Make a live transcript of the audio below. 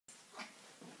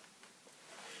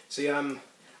See,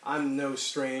 I'm no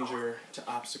stranger to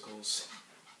obstacles.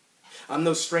 I'm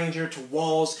no stranger to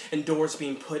walls and doors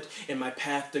being put in my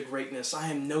path to greatness. I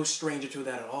am no stranger to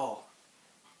that at all.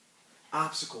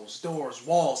 Obstacles, doors,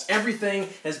 walls, everything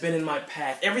has been in my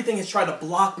path. Everything has tried to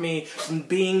block me from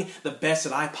being the best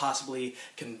that I possibly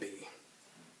can be.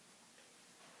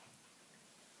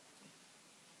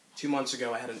 2 months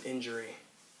ago, I had an injury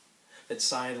that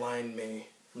sidelined me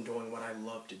from doing what I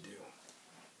love to do.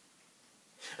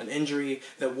 An injury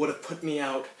that would have put me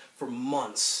out for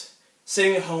months,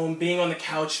 sitting at home, being on the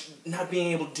couch, not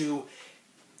being able to do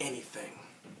anything.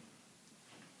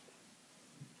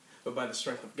 But by the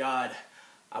strength of God,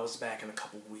 I was back in a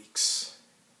couple weeks.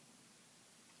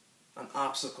 An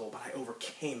obstacle, but I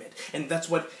overcame it. And that's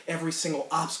what every single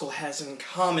obstacle has in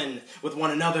common with one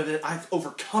another, that I've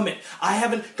overcome it. I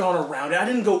haven't gone around it. I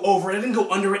didn't go over it. I didn't go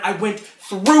under it. I went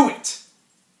through it.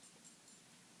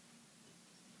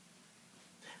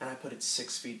 And I put it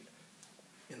 6 feet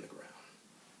in the ground.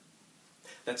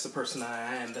 That's the person that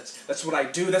I am. That's what I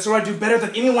do. That's what I do better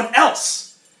than anyone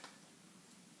else.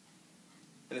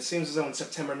 And it seems as though on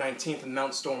September 19th in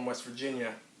Mount Storm, West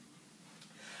Virginia,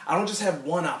 I don't just have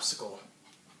one obstacle.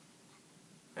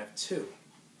 I have two.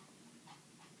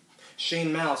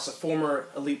 Shane Malice, a former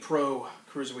Elite Pro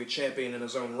Cruiserweight Champion in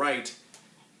his own right,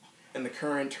 and the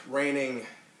current reigning,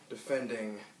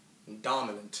 defending, and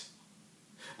dominant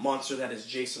monster that is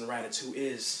Jason Radatz, who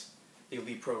is the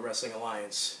Elite Pro Wrestling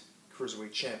Alliance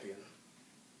Cruiserweight Champion.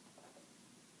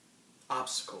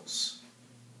 Obstacles.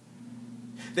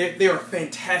 They are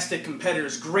fantastic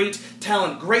competitors, great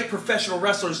talent, great professional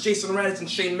wrestlers, Jason Radatz and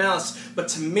Shane Malice, but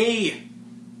to me,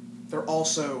 they're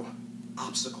also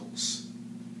obstacles.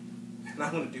 And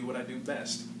I want to do what I do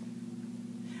best,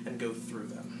 and go through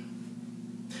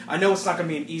them. I know it's not going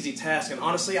to be an easy task, and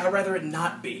honestly, I'd rather it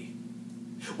not be.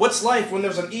 What's life when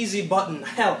there's an easy button?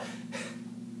 Hell,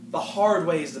 the hard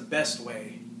way is the best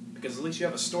way, because at least you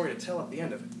have a story to tell at the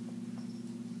end of it.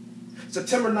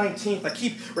 September 19th, I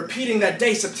keep repeating that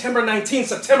day, September 19th,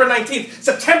 September 19th.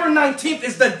 September 19th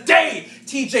is the day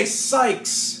Tjay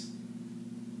Sykes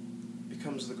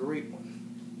becomes the great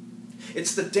one.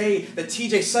 It's the day that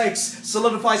Tjay Sykes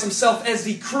solidifies himself as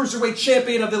the Cruiserweight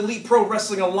Champion of the Elite Pro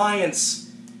Wrestling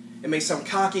Alliance. It may sound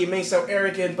cocky, it may sound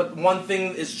arrogant, but one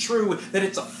thing is true, that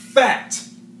it's a fact.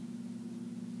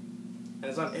 And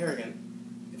it's not arrogant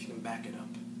if you can back it up.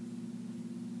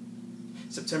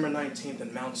 September 19th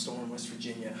in Mount Storm, West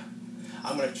Virginia.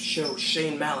 I'm going to show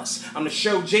Shane Malice. I'm going to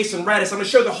show Jason Radatz. I'm going to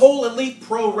show the whole Elite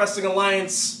Pro Wrestling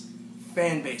Alliance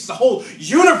fan base. The whole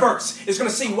universe is going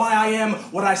to see why I am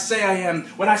what I say I am.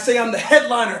 When I say I'm the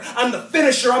headliner, I'm the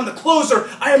finisher, I'm the closer,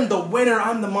 I am the winner,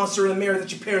 I'm the monster in the mirror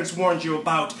that your parents warned you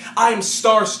about. I am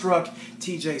starstruck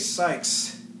Tjay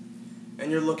Sykes.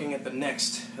 And you're looking at the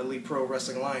next Elite Pro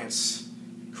Wrestling Alliance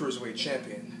Cruiserweight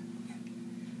Champion.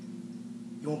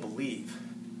 You won't believe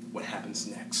what happens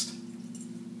next.